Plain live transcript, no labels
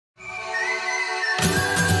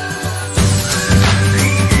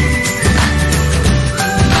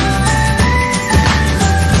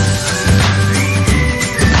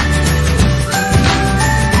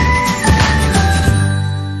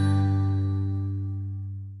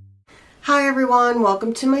Hi everyone,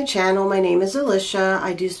 welcome to my channel. My name is Alicia.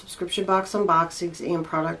 I do subscription box unboxings and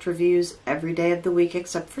product reviews every day of the week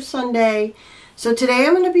except for Sunday. So today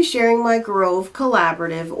I'm going to be sharing my Grove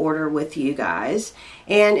collaborative order with you guys.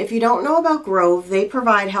 And if you don't know about Grove, they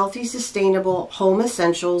provide healthy, sustainable home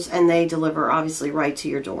essentials and they deliver obviously right to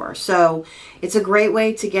your door. So it's a great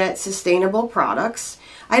way to get sustainable products.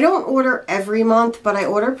 I don't order every month, but I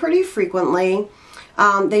order pretty frequently.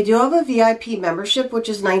 They do have a VIP membership, which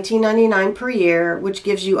is $19.99 per year, which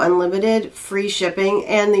gives you unlimited free shipping,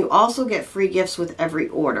 and you also get free gifts with every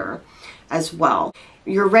order as well.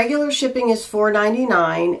 Your regular shipping is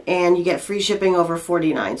 $4.99, and you get free shipping over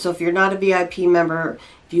 $49. So if you're not a VIP member,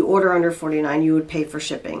 if you order under $49, you would pay for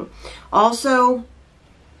shipping. Also,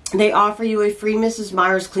 they offer you a free Mrs.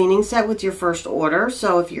 Meyer's cleaning set with your first order.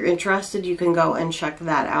 So if you're interested, you can go and check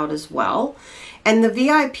that out as well. And the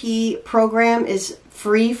VIP program is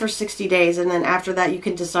free for 60 days, and then after that you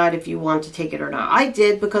can decide if you want to take it or not. I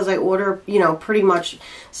did because I order, pretty much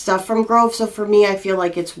stuff from Grove, so for me I feel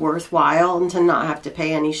like it's worthwhile and to not have to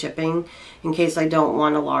pay any shipping in case I don't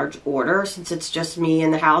want a large order, since it's just me in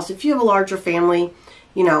the house. If you have a larger family,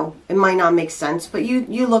 it might not make sense, but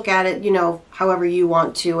you look at it, however you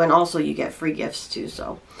want to, and also you get free gifts too.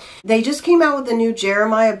 So they just came out with the new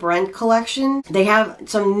Jeremiah Brent collection. They have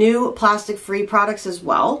some new plastic-free products as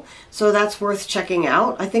well, so that's worth checking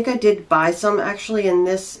out. I think I did buy some actually in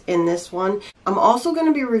this one. I'm also going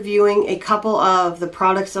to be reviewing a couple of the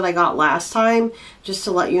products that I got last time, just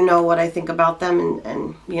to let you know what I think about them,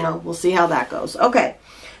 and we'll see how that goes. Okay,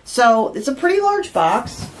 so it's a pretty large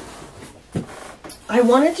box. I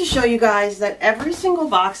wanted to show you guys that every single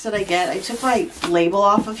box that I get, I took my label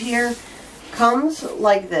off of here, comes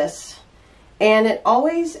like this. And it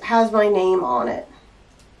always has my name on it.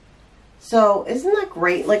 So isn't that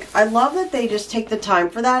great? Like, I love that they just take the time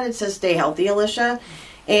for that. It says Stay Healthy, Alicia.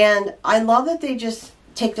 And I love that they just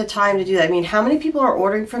take the time to do that. I mean, how many people are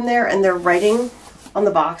ordering from there and they're writing on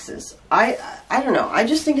the boxes? I don't know. I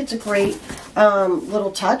just think it's a great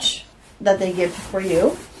little touch that they give for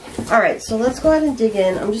you. Alright, so let's go ahead and dig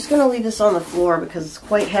in. I'm just going to leave this on the floor because it's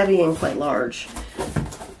quite heavy and quite large.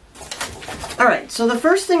 Alright, so the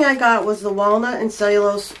first thing I got was the walnut and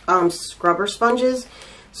cellulose scrubber sponges.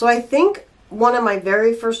 So I think one of my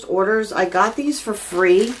very first orders, I got these for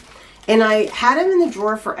free. And I had them in the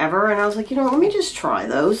drawer forever. And I was like, let me just try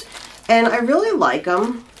those. And I really like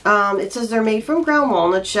them. It says they're made from ground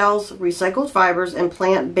walnut shells, recycled fibers, and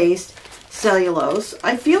plant-based cellulose.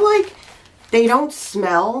 I feel like they don't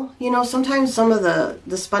smell. Sometimes some of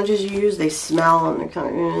the sponges you use, they smell and they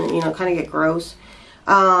kind of get gross.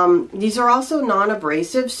 These are also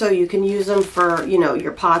non-abrasive, so you can use them for,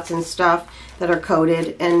 your pots and stuff that are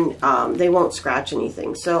coated, and they won't scratch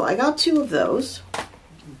anything. So I got 2 of those.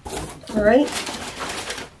 All right.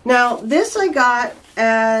 Now, this I got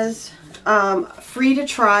as free to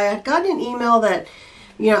try. I got an email that,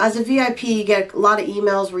 as a VIP, you get a lot of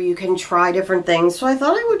emails where you can try different things. So I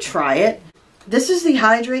thought I would try it. This is the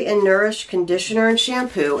Hydrate and Nourish Conditioner and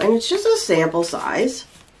Shampoo, and it's just a sample size.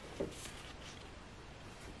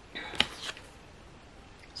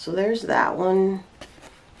 So there's that one,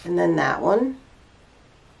 and then that one.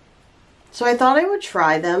 So I thought I would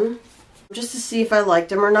try them, just to see if I liked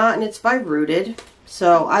them or not, and it's by Rooted.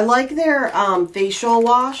 So I like their facial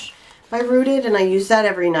wash by Rooted, and I use that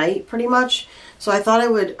every night, pretty much. So I thought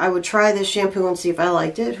I would try this shampoo and see if I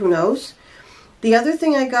liked it, who knows. The other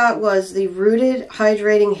thing I got was the Rooted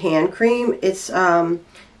Hydrating Hand Cream. It's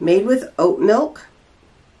made with oat milk.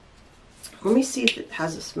 Let me see if it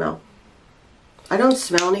has a smell. I don't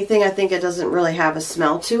smell anything. I think it doesn't really have a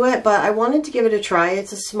smell to it, but I wanted to give it a try.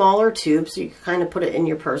 It's a smaller tube, so you can kind of put it in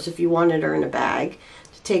your purse if you wanted, or in a bag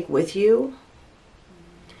to take with you.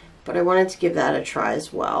 But I wanted to give that a try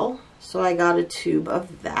as well. So I got a tube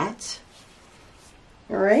of that.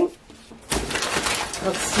 All right.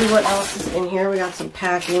 Let's see what else is in here. We got some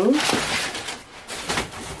packing.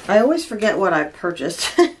 I always forget what I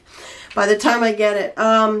purchased by the time I get it.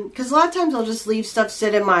 Because a lot of times I'll just leave stuff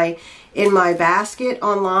sit in my basket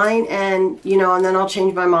online, and and then I'll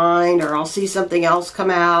change my mind, or I'll see something else come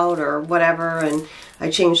out or whatever, and I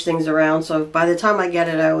change things around. So by the time I get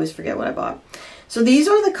it, I always forget what I bought. So these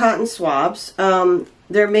are the cotton swabs.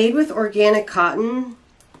 They're made with organic cotton,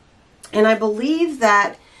 and I believe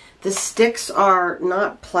that the sticks are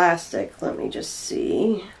not plastic. Let me just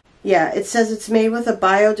see. Yeah, it says it's made with a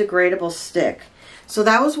biodegradable stick. So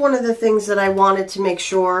that was one of the things that I wanted to make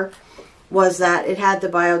sure, was that it had the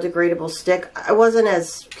biodegradable stick. I wasn't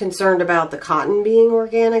as concerned about the cotton being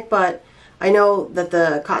organic, but I know that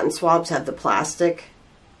the cotton swabs have the plastic.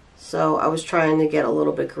 So I was trying to get a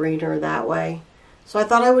little bit greener that way. So I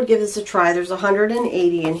thought I would give this a try. There's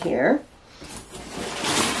 180 in here.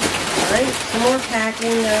 All right, some more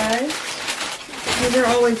packing, guys. These are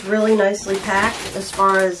always really nicely packed as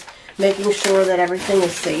far as making sure that everything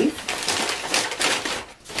is safe.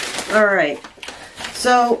 All right,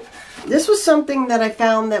 so this was something that I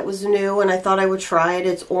found that was new and I thought I would try it.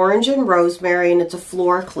 It's orange and rosemary and it's a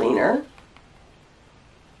floor cleaner.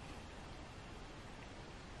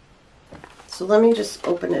 So let me just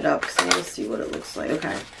open it up because I want to see what it looks like.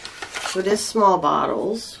 Okay, so it is small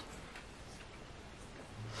bottles.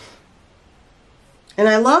 And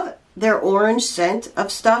I love their orange scent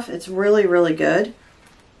of stuff. It's really, really good.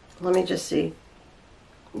 Let me just see.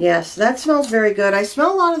 Yes, that smells very good. I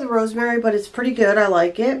smell a lot of the rosemary, but it's pretty good. I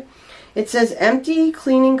like it. It says empty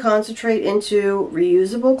cleaning concentrate into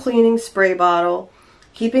reusable cleaning spray bottle.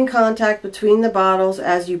 Keep in contact between the bottles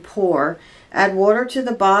as you pour. Add water to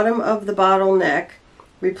the bottom of the bottle neck.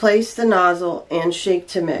 Replace the nozzle and shake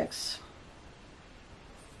to mix.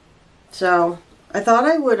 So I thought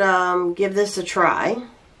I would give this a try.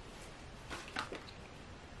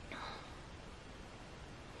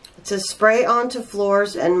 It says spray onto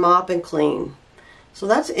floors and mop and clean. So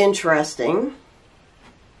that's interesting.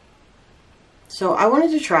 So I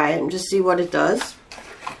wanted to try it and just see what it does.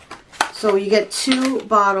 So you get 2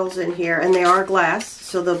 bottles in here and they are glass,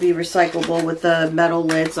 so they'll be recyclable with the metal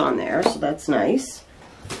lids on there, so that's nice.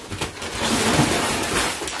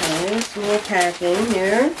 Okay, some more packing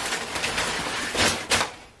here.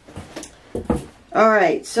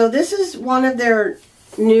 Alright, so this is one of their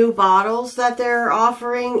new bottles that they're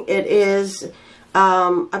offering. It is,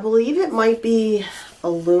 I believe it might be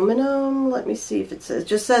aluminum. Let me see if it says, it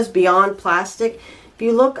just says Beyond Plastic. If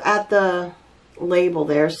you look at the label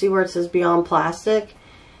there, see where it says Beyond Plastic?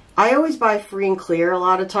 I always buy free and clear a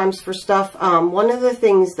lot of times for stuff. One of the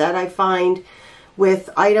things that I find with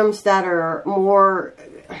items that are more,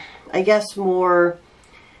 I guess more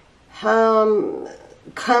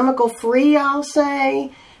chemical free, I'll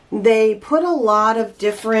say, they put a lot of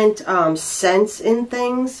different scents in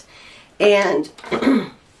things, and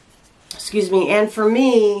excuse me, and for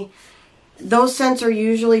me, those scents are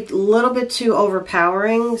usually a little bit too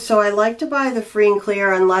overpowering, so I like to buy the free and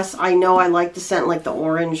clear unless I know I like the scent, like the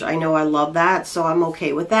orange. I know I love that, so I'm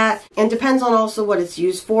okay with that. And depends on also what it's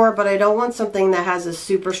used for, but I don't want something that has a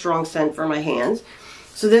super strong scent for my hands.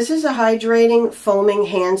 So this is a hydrating foaming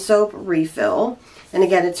hand soap refill, and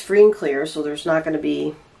again, it's free and clear, so there's not going to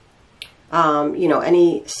be you know,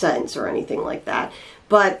 any scents or anything like that.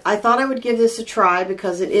 But I thought I would give this a try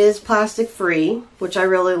because it is plastic free, which I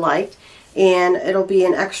really liked. And it'll be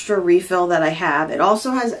an extra refill that I have. It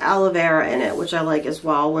also has aloe vera in it, which I like as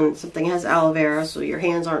well when something has aloe vera, so your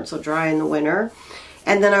hands aren't so dry in the winter.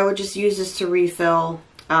 And then I would just use this to refill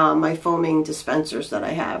my foaming dispensers that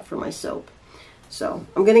I have for my soap. So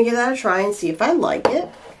I'm going to give that a try and see if I like it.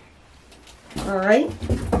 Alright.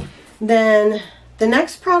 Then the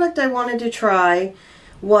next product I wanted to try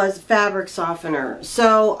was fabric softener.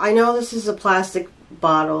 So I know this is a plastic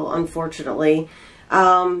bottle, unfortunately.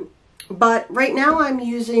 But right now I'm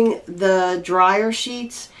using the dryer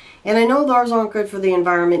sheets, and I know those aren't good for the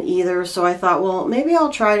environment either, so I thought, well, maybe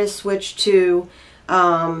I'll try to switch to,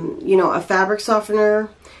 you know, a fabric softener.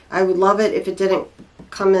 I would love it if it didn't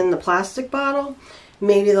come in the plastic bottle.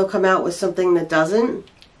 Maybe they'll come out with something that doesn't.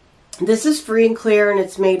 This is free and clear, and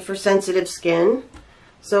it's made for sensitive skin.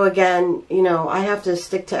 So again, you know, I have to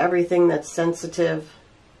stick to everything that's sensitive,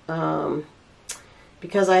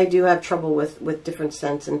 because I do have trouble with different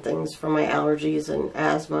scents and things from my allergies and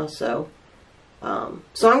asthma. So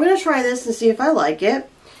so I'm going to try this and see if I like it.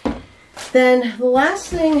 Then the last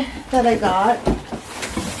thing that I got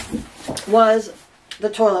was the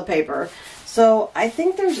toilet paper. So I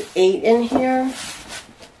think there's 8 in here.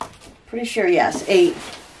 Pretty sure, yes, 8.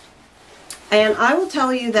 And I will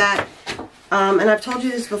tell you that, and I've told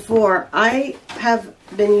you this before, I have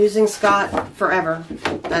been using Scott forever,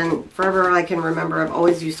 and forever I can remember. I've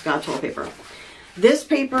always used Scott toilet paper. This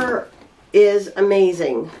paper is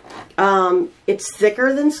amazing. It's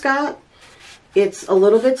thicker than Scott. It's a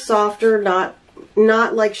little bit softer,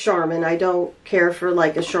 not like Charmin. I don't care for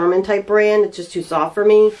like a Charmin type brand. It's just too soft for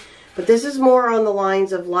me. But this is more on the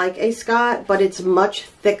lines of like a Scott, but it's much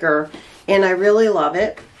thicker, and I really love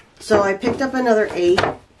it. So I picked up another 8,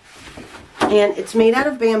 and it's made out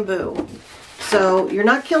of bamboo. So you're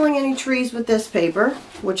not killing any trees with this paper,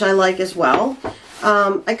 which I like as well.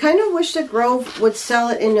 I kind of wish that Grove would sell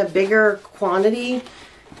it in a bigger quantity.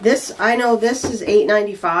 This, I know this is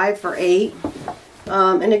 $8.95 for 8.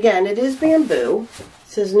 And again, it is bamboo. It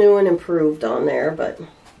says new and improved on there, but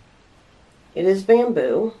it is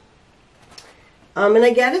bamboo. And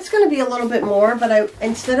I get it's going to be a little bit more, but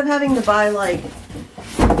instead of having to buy, like,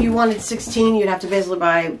 if you wanted 16, you'd have to basically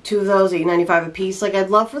buy 2 of those, $8.95 a piece. Like, I'd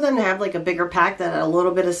love for them to have, like, a bigger pack that had a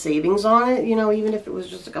little bit of savings on it, you know, even if it was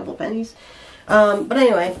just a couple pennies. But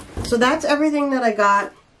anyway, so that's everything that I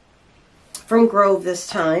got from Grove this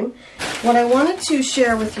time. What I wanted to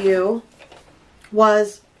share with you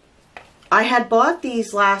was I had bought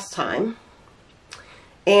these last time,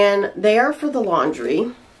 and they are for the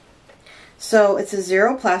laundry. So it's a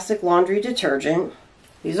zero plastic laundry detergent.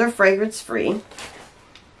 These are fragrance free.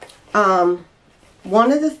 One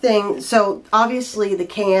of the things, so obviously the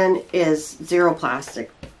can is zero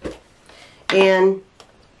plastic. And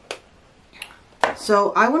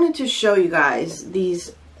so I wanted to show you guys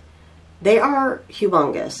these. They are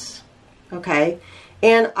humongous, okay?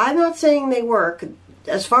 And I'm not saying they work.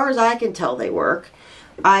 As far as I can tell, they work.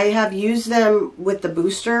 I have used them with the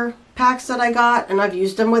booster packs that I got, and I've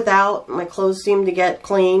used them without. My clothes seem to get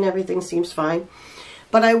clean. Everything seems fine.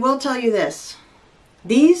 But I will tell you this.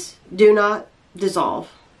 These do not dissolve.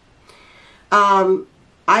 I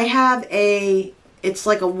have it's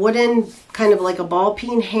like a wooden, kind of like a ball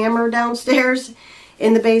peen hammer downstairs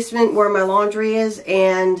in the basement where my laundry is,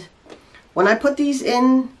 and when I put these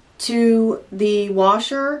into the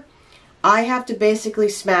washer, I have to basically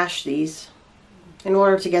smash these in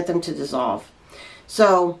order to get them to dissolve.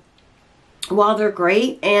 So while they're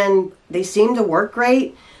great and they seem to work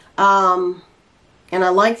great, and I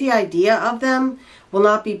like the idea of them, will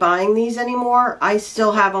not be buying these anymore. I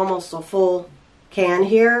still have almost a full can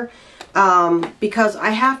here because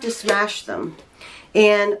I have to smash them.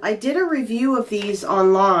 And I did a review of these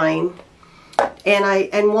online,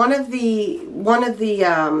 and one of the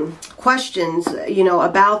questions, you know,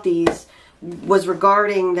 about these was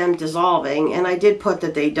regarding them dissolving, and I did put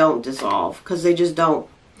that they don't dissolve because they just don't.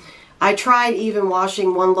 I tried even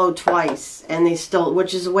washing one load twice, and they still,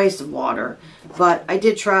 which is a waste of water, but I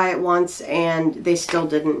did try it once and they still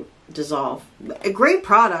didn't dissolve. A great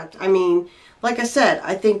product. I mean, like I said,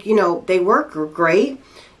 I think, you know, they work great.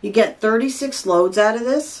 You get 36 loads out of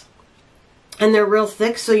this, and they're real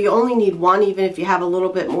thick, so you only need one, even if you have a little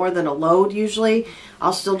bit more than a load usually.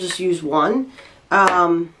 I'll still just use one.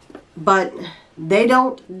 But they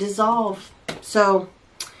don't dissolve, so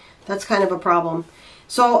that's kind of a problem.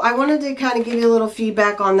 So I wanted to kind of give you a little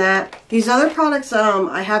feedback on that. These other products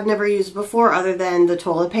I have never used before other than the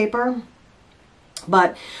toilet paper.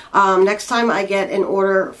 But next time I get an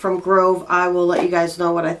order from Grove, I will let you guys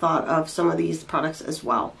know what I thought of some of these products as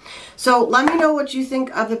well. So let me know what you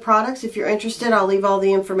think of the products. If you're interested, I'll leave all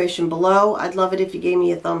the information below. I'd love it if you gave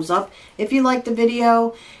me a thumbs up if you liked the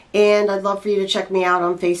video. And I'd love for you to check me out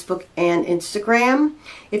on Facebook and Instagram.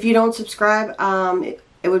 If you don't subscribe,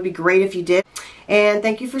 it would be great if you did. And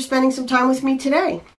thank you for spending some time with me today.